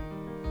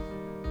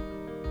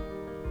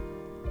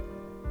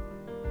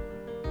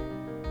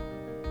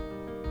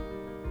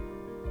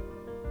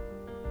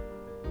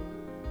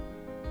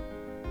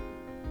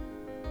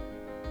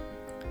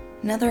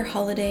Another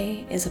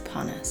holiday is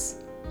upon us.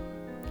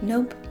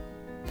 Nope,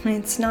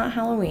 it's not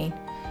Halloween.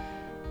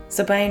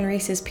 So buying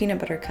Reese's peanut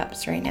butter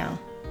cups right now,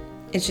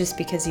 it's just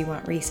because you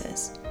want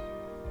Reese's,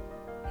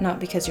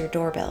 not because your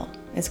doorbell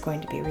is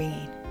going to be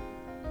ringing.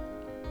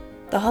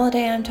 The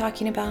holiday I'm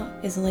talking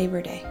about is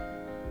Labor Day.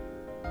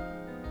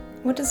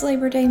 What does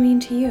Labor Day mean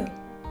to you?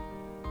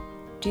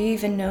 Do you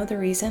even know the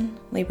reason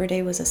Labor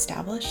Day was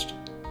established?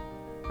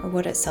 Or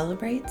what it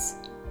celebrates?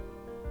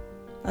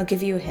 I'll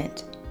give you a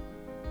hint.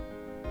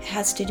 It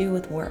has to do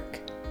with work.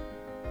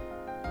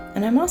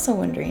 And I'm also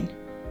wondering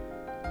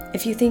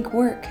if you think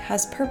work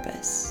has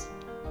purpose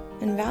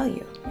and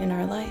value in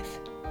our life.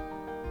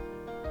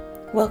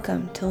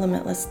 Welcome to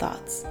Limitless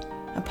Thoughts,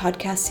 a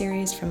podcast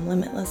series from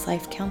Limitless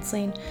Life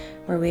Counseling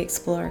where we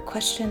explore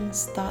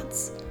questions,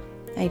 thoughts,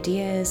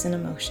 ideas, and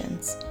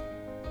emotions.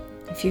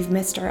 If you've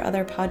missed our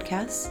other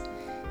podcasts,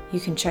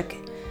 you can check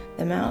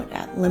them out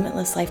at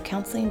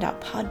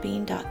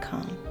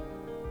limitlesslifecounseling.podbean.com.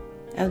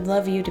 I would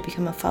love you to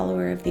become a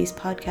follower of these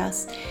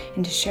podcasts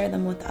and to share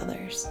them with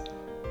others,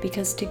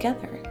 because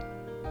together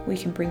we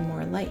can bring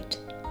more light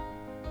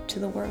to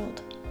the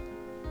world.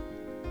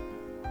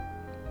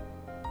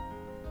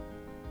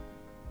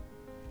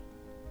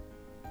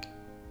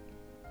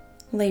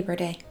 Labor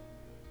Day,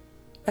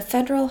 a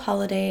federal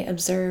holiday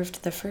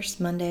observed the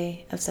first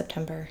Monday of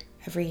September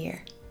every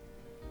year.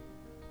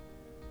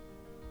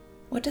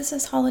 What does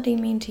this holiday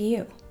mean to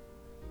you?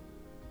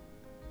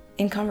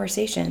 In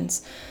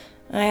conversations,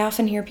 I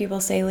often hear people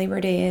say Labor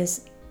Day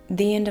is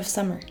the end of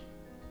summer,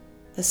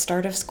 the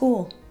start of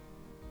school,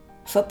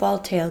 football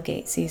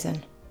tailgate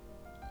season,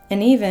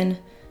 and even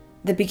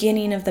the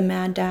beginning of the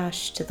mad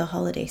dash to the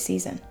holiday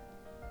season.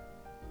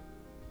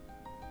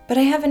 But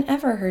I haven't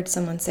ever heard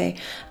someone say,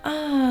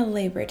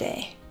 Labor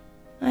Day.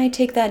 I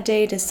take that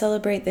day to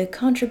celebrate the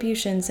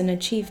contributions and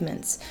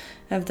achievements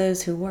of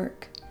those who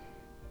work.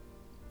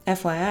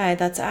 FYI,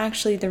 that's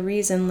actually the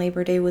reason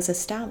Labor Day was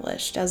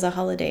established as a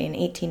holiday in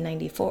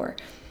 1894,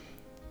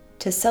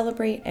 to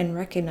celebrate and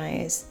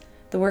recognize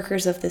the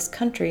workers of this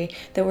country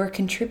that were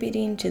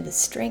contributing to the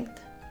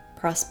strength,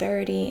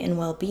 prosperity, and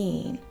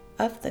well-being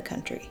of the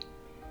country.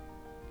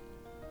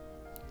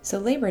 So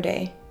Labor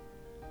Day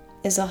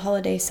is a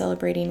holiday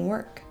celebrating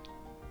work.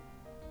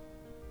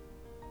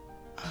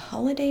 A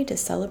holiday to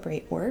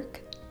celebrate work?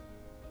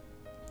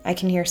 I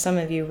can hear some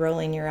of you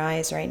rolling your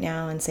eyes right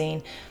now and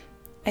saying,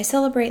 I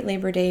celebrate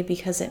Labor Day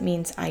because it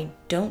means I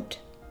don't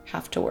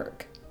have to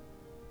work.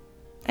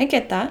 I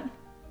get that.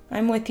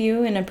 I'm with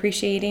you in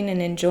appreciating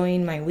and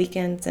enjoying my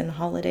weekends and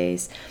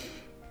holidays.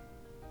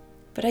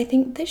 But I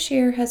think this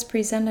year has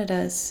presented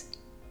us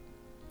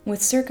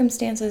with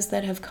circumstances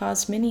that have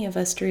caused many of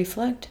us to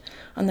reflect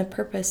on the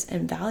purpose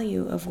and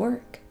value of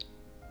work.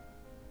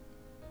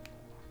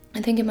 I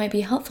think it might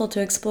be helpful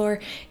to explore,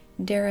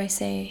 dare I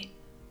say,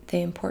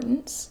 the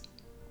importance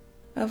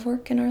of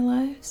work in our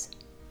lives.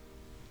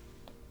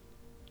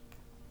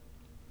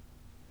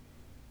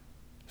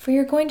 If we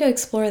are going to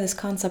explore this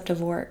concept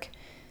of work,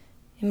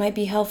 it might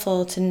be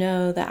helpful to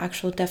know the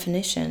actual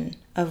definition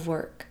of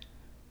work,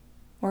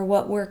 or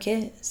what work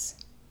is.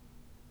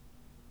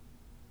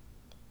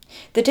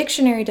 The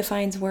dictionary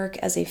defines work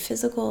as a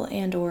physical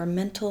and/or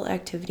mental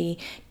activity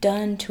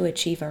done to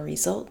achieve a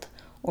result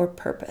or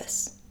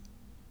purpose,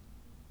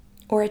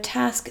 or a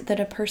task that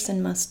a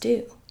person must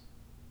do.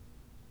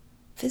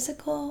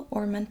 Physical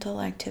or mental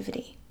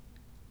activity,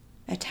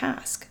 a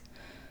task.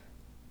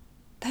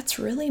 That's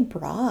really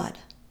broad.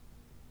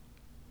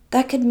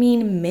 That could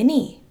mean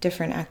many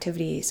different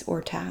activities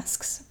or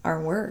tasks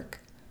are work,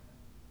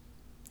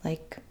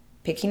 like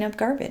picking up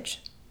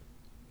garbage,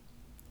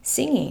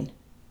 singing,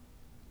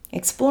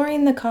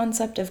 exploring the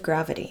concept of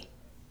gravity,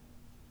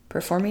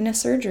 performing a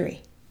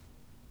surgery,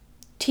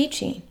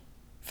 teaching,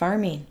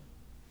 farming,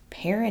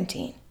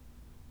 parenting,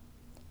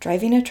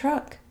 driving a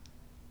truck,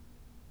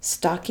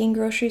 stocking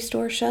grocery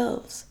store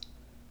shelves,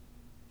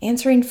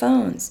 answering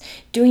phones,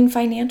 doing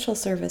financial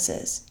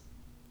services,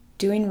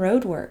 doing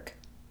road work,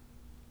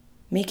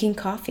 making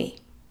coffee,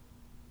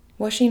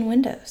 washing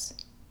windows.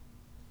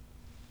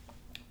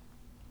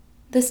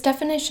 This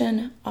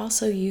definition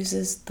also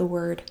uses the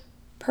word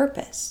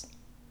purpose.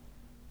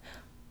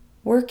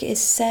 Work is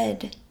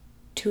said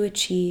to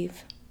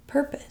achieve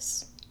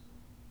purpose.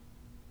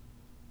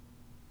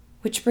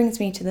 Which brings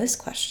me to this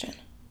question.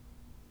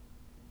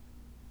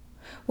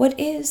 What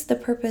is the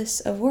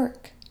purpose of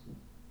work?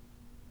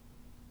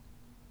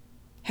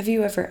 Have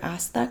you ever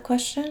asked that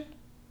question?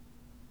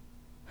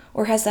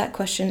 Or has that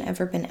question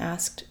ever been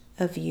asked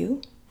of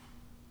you?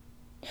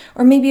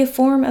 Or maybe a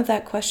form of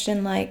that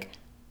question like,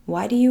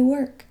 why do you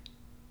work?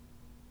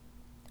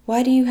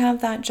 Why do you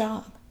have that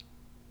job?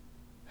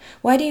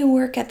 Why do you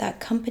work at that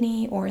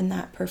company or in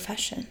that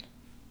profession?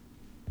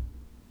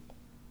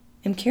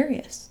 I'm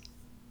curious.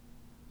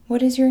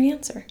 What is your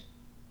answer?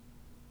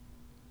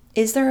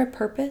 Is there a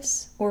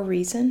purpose or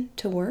reason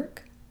to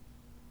work?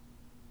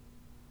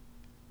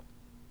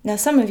 Now,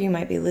 some of you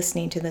might be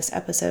listening to this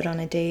episode on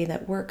a day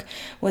that work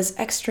was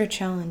extra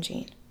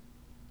challenging.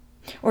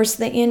 Or it's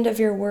the end of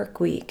your work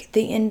week,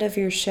 the end of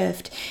your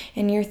shift,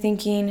 and you're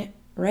thinking,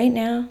 right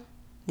now,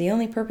 the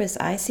only purpose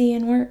I see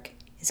in work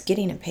is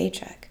getting a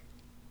paycheck.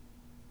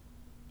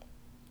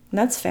 And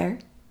that's fair.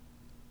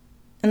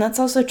 And that's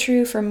also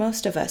true for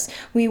most of us.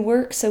 We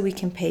work so we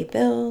can pay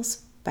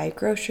bills, buy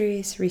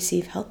groceries,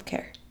 receive health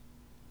care.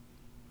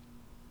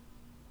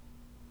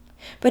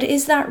 But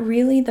is that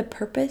really the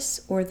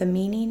purpose or the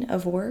meaning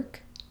of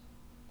work?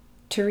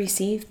 To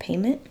receive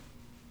payment?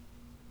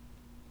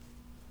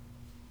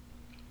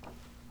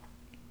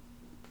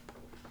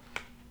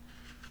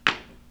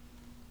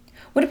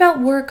 What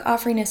about work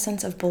offering a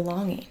sense of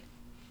belonging?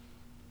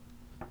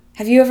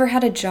 Have you ever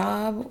had a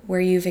job where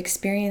you've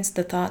experienced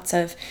the thoughts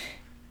of,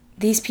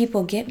 these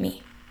people get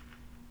me.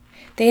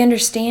 They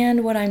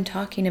understand what I'm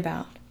talking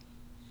about.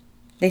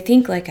 They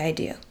think like I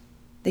do.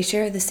 They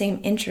share the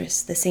same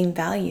interests, the same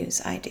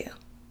values I do.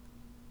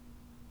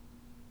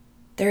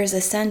 There is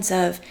a sense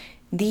of,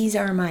 these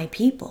are my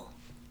people.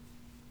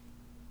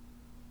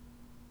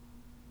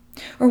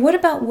 Or what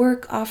about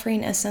work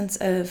offering a sense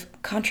of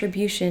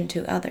contribution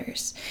to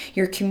others,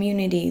 your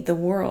community, the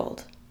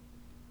world?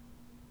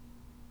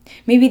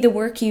 Maybe the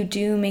work you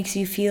do makes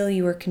you feel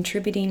you are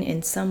contributing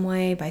in some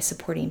way by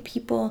supporting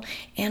people,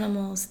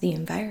 animals, the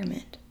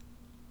environment.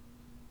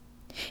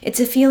 It's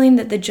a feeling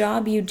that the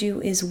job you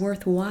do is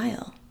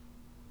worthwhile.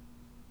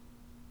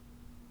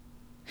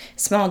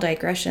 Small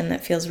digression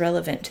that feels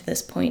relevant to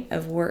this point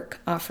of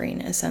work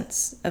offering a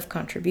sense of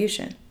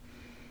contribution.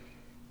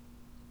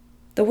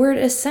 The word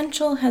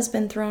essential has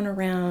been thrown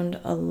around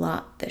a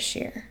lot this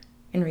year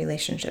in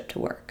relationship to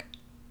work,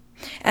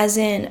 as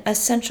in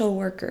essential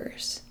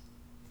workers,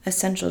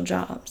 essential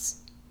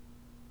jobs.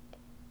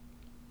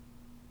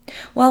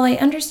 While I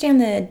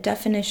understand the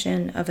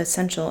definition of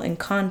essential in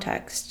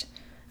context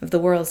of the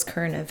world's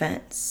current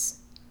events,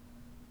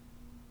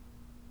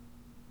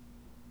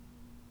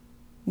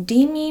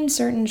 deeming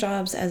certain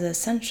jobs as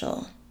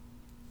essential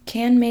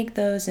can make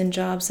those in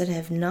jobs that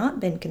have not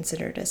been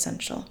considered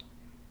essential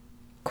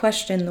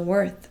question the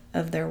worth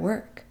of their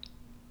work.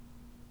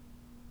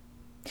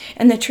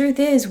 And the truth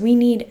is, we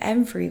need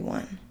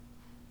everyone.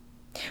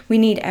 We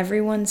need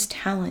everyone's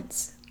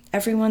talents,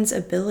 everyone's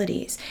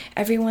abilities,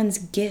 everyone's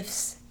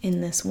gifts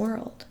in this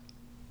world.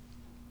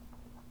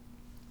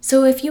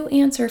 So if you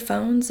answer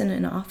phones in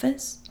an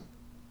office,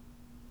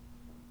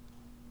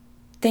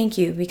 thank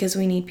you, because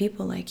we need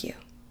people like you.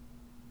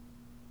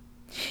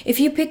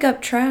 If you pick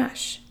up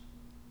trash,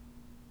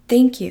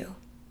 thank you,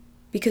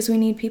 because we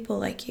need people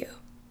like you.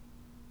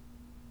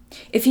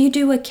 If you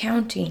do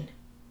accounting,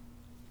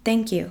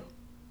 thank you,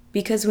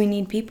 because we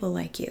need people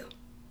like you.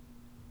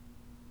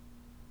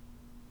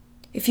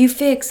 If you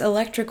fix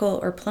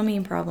electrical or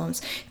plumbing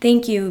problems,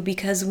 thank you,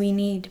 because we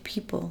need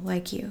people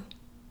like you.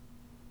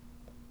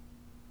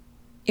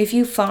 If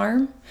you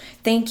farm,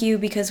 thank you,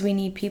 because we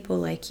need people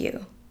like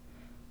you.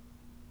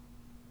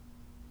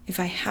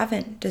 If I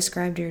haven't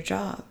described your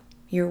job,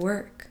 your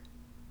work,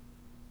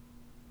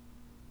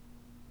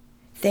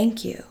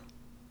 thank you.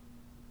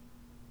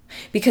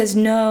 Because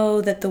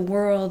know that the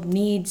world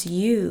needs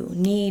you,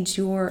 needs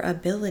your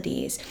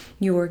abilities,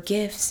 your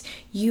gifts.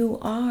 You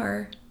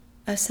are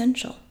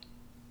essential.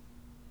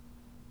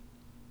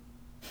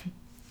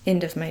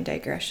 End of my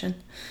digression.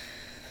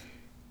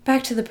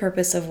 Back to the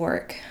purpose of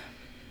work.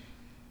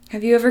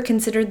 Have you ever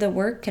considered that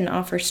work can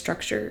offer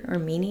structure or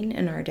meaning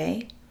in our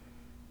day?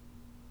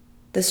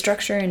 The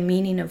structure and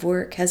meaning of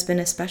work has been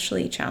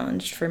especially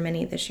challenged for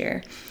many this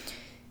year.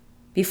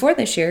 Before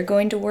this year,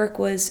 going to work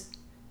was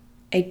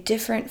a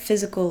different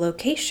physical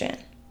location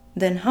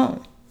than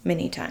home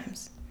many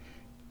times.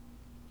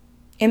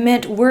 It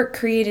meant work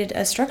created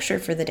a structure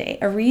for the day,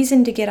 a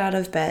reason to get out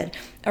of bed,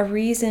 a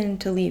reason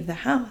to leave the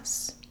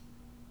house.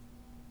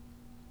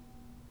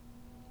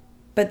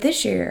 But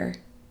this year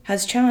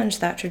has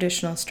challenged that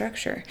traditional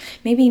structure.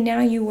 Maybe now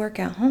you work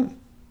at home.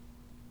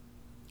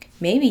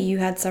 Maybe you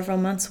had several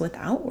months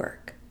without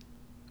work.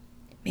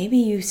 Maybe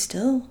you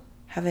still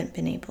haven't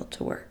been able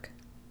to work.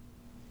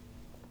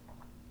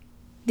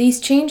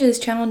 These changes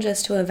challenge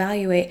us to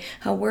evaluate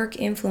how work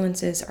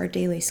influences our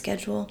daily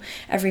schedule,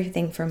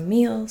 everything from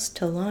meals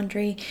to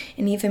laundry,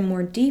 and even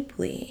more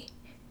deeply,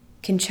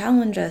 can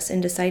challenge us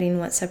in deciding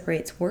what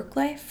separates work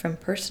life from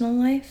personal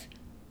life.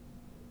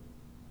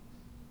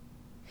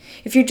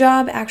 If your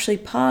job actually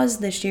paused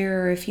this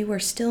year, or if you are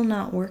still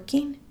not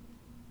working,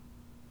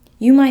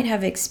 you might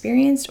have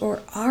experienced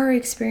or are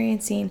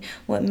experiencing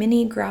what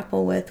many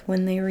grapple with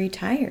when they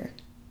retire: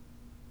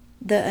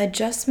 the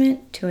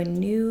adjustment to a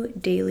new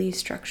daily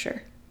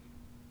structure,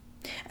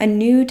 a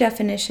new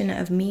definition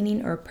of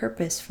meaning or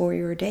purpose for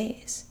your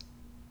days.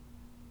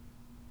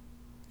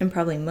 And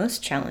probably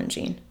most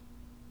challenging,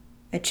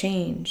 a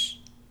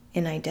change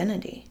in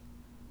identity.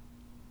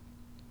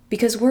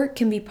 Because work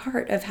can be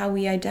part of how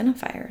we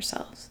identify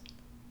ourselves.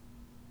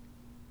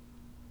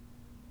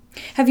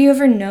 Have you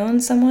ever known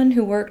someone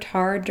who worked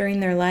hard during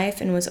their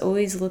life and was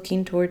always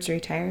looking towards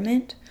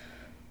retirement?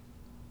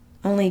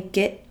 Only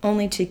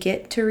to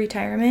get to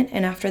retirement,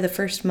 and after the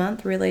first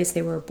month realize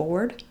they were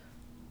bored?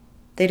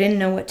 They didn't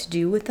know what to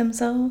do with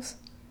themselves?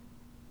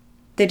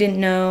 They didn't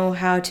know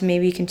how to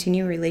maybe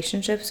continue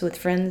relationships with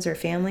friends or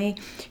family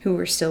who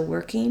were still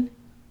working.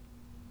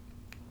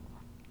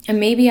 And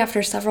maybe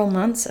after several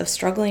months of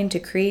struggling to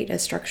create a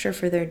structure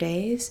for their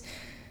days,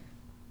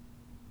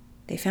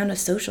 they found a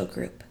social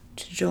group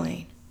to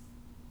join,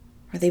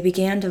 or they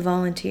began to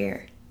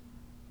volunteer.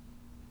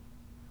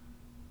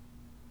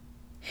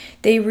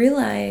 They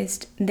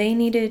realized they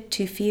needed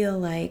to feel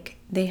like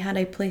they had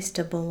a place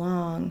to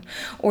belong,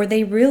 or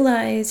they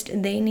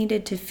realized they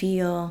needed to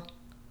feel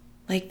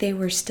like they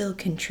were still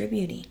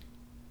contributing.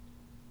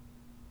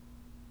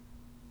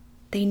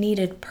 They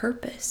needed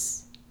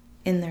purpose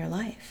in their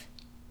life.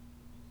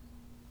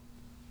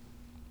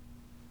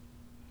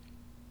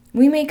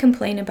 We may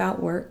complain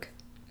about work.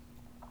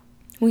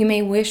 We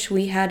may wish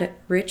we had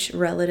rich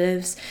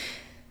relatives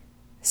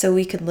so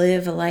we could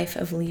live a life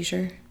of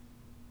leisure.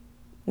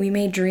 We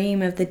may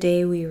dream of the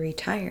day we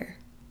retire.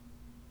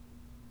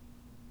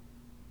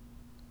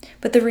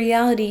 But the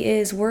reality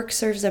is, work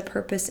serves a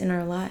purpose in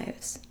our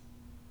lives.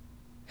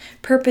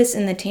 Purpose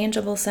in the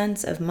tangible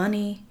sense of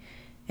money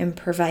and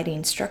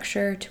providing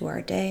structure to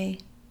our day.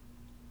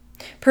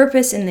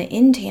 Purpose in the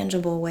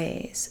intangible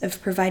ways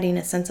of providing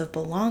a sense of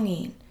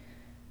belonging,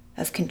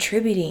 of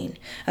contributing,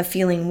 of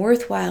feeling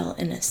worthwhile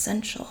and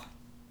essential.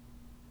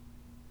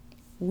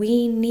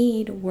 We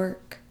need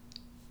work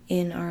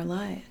in our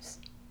lives.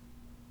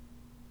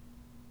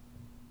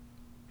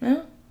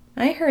 Well,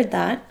 I heard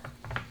that.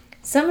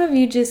 Some of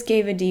you just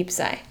gave a deep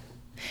sigh.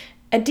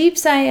 A deep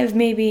sigh of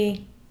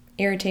maybe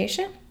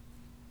irritation,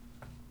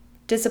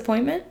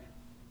 disappointment,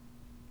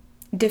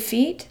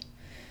 defeat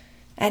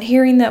at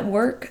hearing that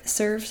work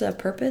serves a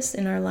purpose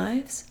in our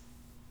lives.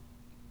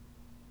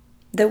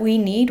 That we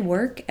need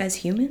work as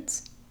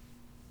humans.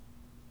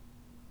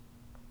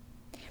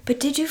 But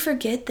did you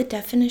forget the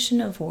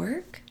definition of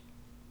work?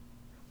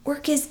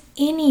 Work is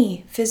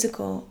any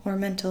physical or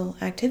mental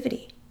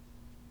activity.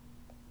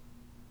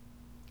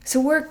 So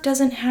work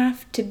doesn't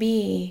have to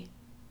be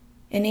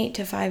an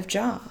 8-to-5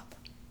 job.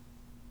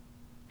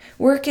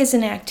 Work is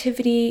an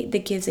activity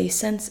that gives a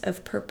sense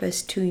of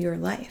purpose to your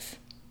life.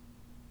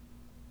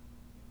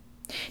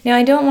 Now,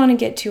 I don't want to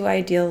get too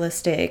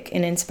idealistic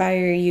and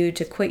inspire you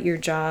to quit your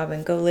job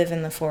and go live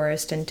in the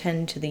forest and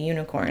tend to the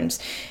unicorns,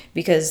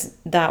 because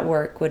that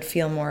work would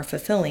feel more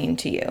fulfilling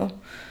to you.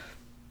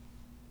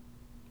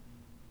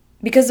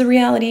 Because the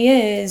reality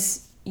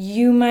is,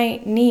 you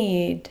might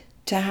need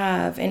to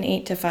have an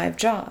 8-to-5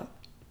 job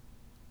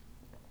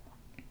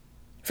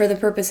for the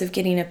purpose of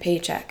getting a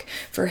paycheck,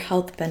 for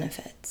health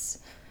benefits.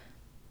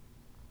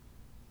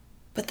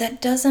 But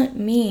that doesn't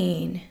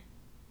mean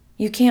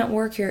you can't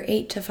work your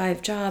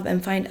 8-to-5 job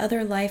and find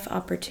other life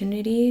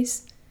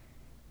opportunities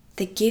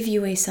that give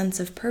you a sense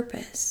of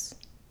purpose.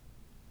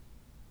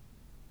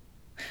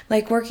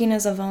 Like working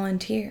as a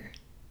volunteer,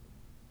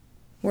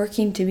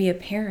 working to be a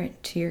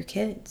parent to your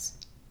kids,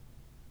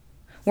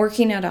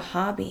 working at a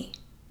hobby,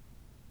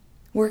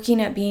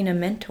 working at being a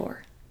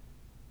mentor.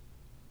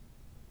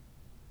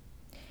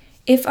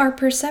 If our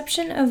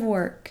perception of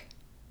work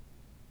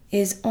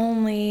is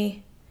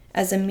only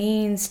as a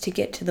means to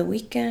get to the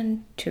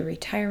weekend, to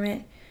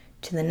retirement,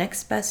 to the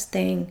next best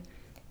thing,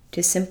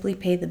 to simply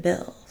pay the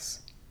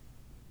bills,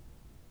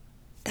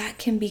 that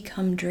can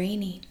become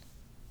draining.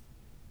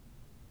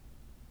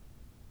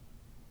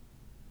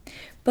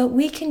 But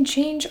we can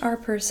change our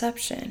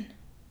perception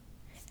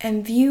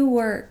and view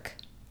work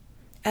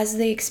as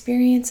the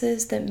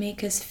experiences that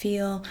make us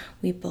feel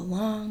we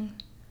belong,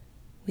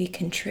 we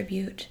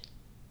contribute,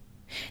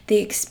 the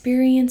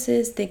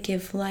experiences that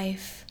give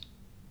life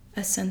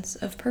a sense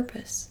of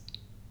purpose.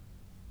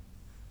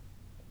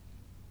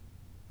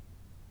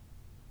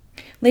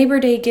 Labor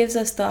Day gives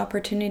us the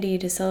opportunity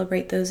to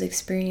celebrate those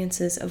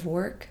experiences of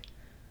work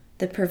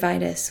that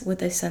provide us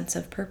with a sense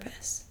of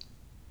purpose.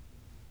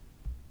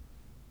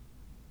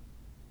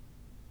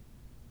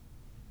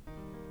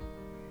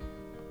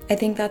 I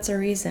think that's a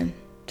reason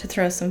to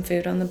throw some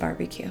food on the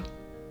barbecue.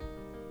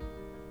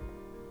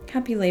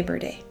 Happy Labor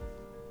Day.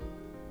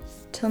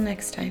 Till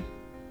next time,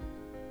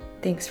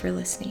 thanks for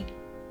listening.